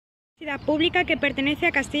Universidad pública que pertenece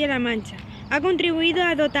a Castilla-La Mancha. Ha contribuido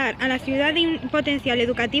a dotar a la ciudad de un potencial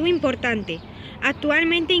educativo importante.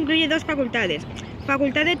 Actualmente incluye 2 facultades: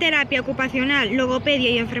 Facultad de Terapia Ocupacional, Logopedia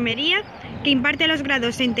y Enfermería, que imparte los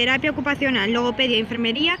grados en Terapia Ocupacional, Logopedia y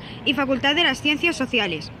Enfermería, y Facultad de las Ciencias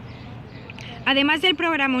Sociales. Además del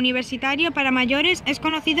programa universitario para mayores, es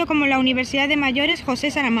conocido como la Universidad de Mayores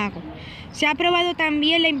José Saramago. Se ha aprobado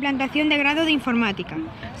también la implantación de grado de informática.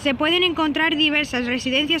 Se pueden encontrar diversas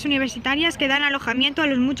residencias universitarias que dan alojamiento a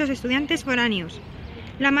los muchos estudiantes foráneos.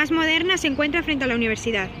 La más moderna se encuentra frente a la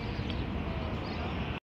universidad.